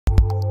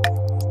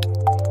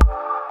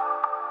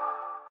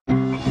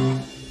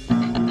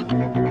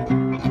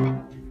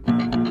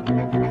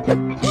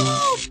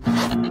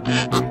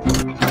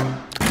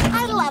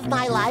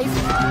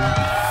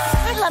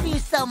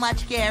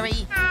much,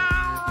 Gary.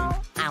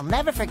 I'll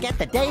never forget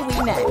the day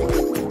we met.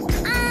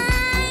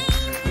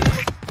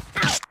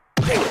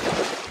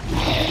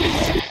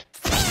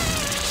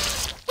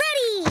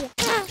 Ready!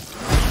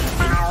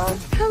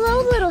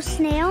 Hello, little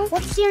snail.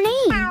 What's your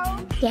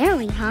name?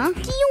 Gary, huh?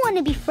 Do you want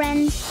to be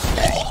friends?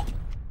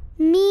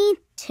 Me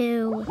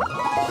too.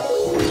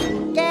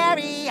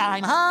 Gary,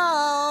 I'm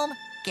home.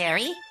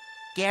 Gary?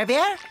 Gare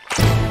Bear?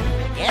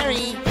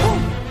 Gary? Oh,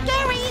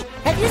 Gary!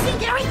 Have you seen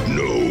Gary?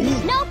 No.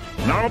 Nope.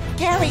 Nope.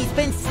 Gary's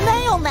been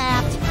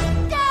snail-napped.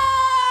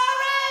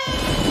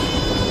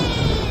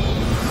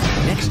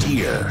 Next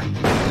year,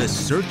 the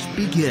search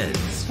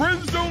begins.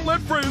 Friends don't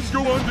let friends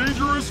go on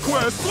dangerous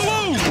quests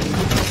alone.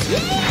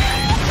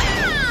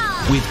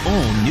 Yeah! With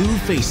all new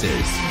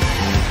faces.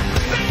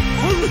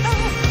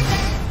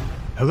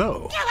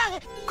 Hello.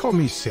 Call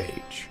me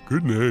Sage.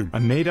 Good name.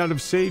 I'm made out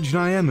of sage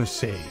and I am a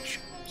sage,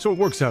 so it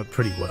works out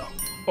pretty well.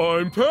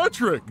 I'm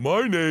Patrick.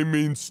 My name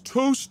means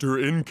toaster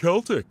in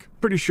Celtic.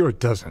 Pretty sure it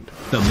doesn't.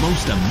 The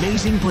most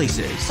amazing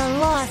places. The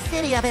lost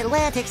city of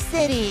Atlantic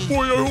City.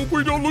 Boy, I hope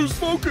we don't lose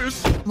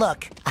focus.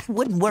 Look, I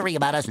wouldn't worry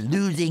about us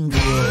losing.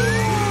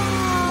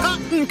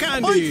 Cotton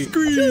candy! Ice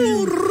cream!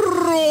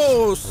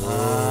 Churros!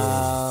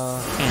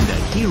 And a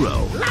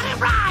hero Let it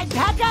ride,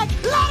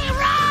 Patrick! Let it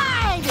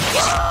ride!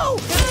 Woo!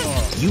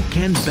 you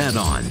can bet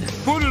on.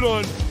 Put it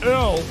on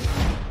L.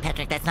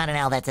 Patrick, that's not an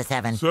L, that's a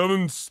 7.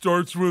 7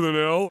 starts with an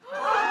L.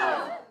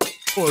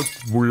 Oh,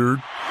 that's weird.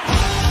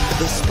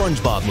 The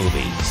SpongeBob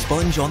movie,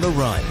 Sponge on the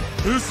Run.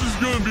 This is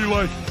gonna be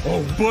like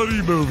a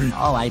buddy movie.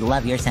 Oh, I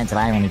love your sense of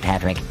irony,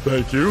 Patrick.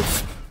 Thank you.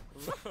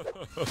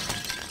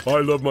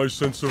 I love my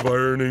sense of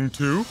ironing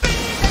too.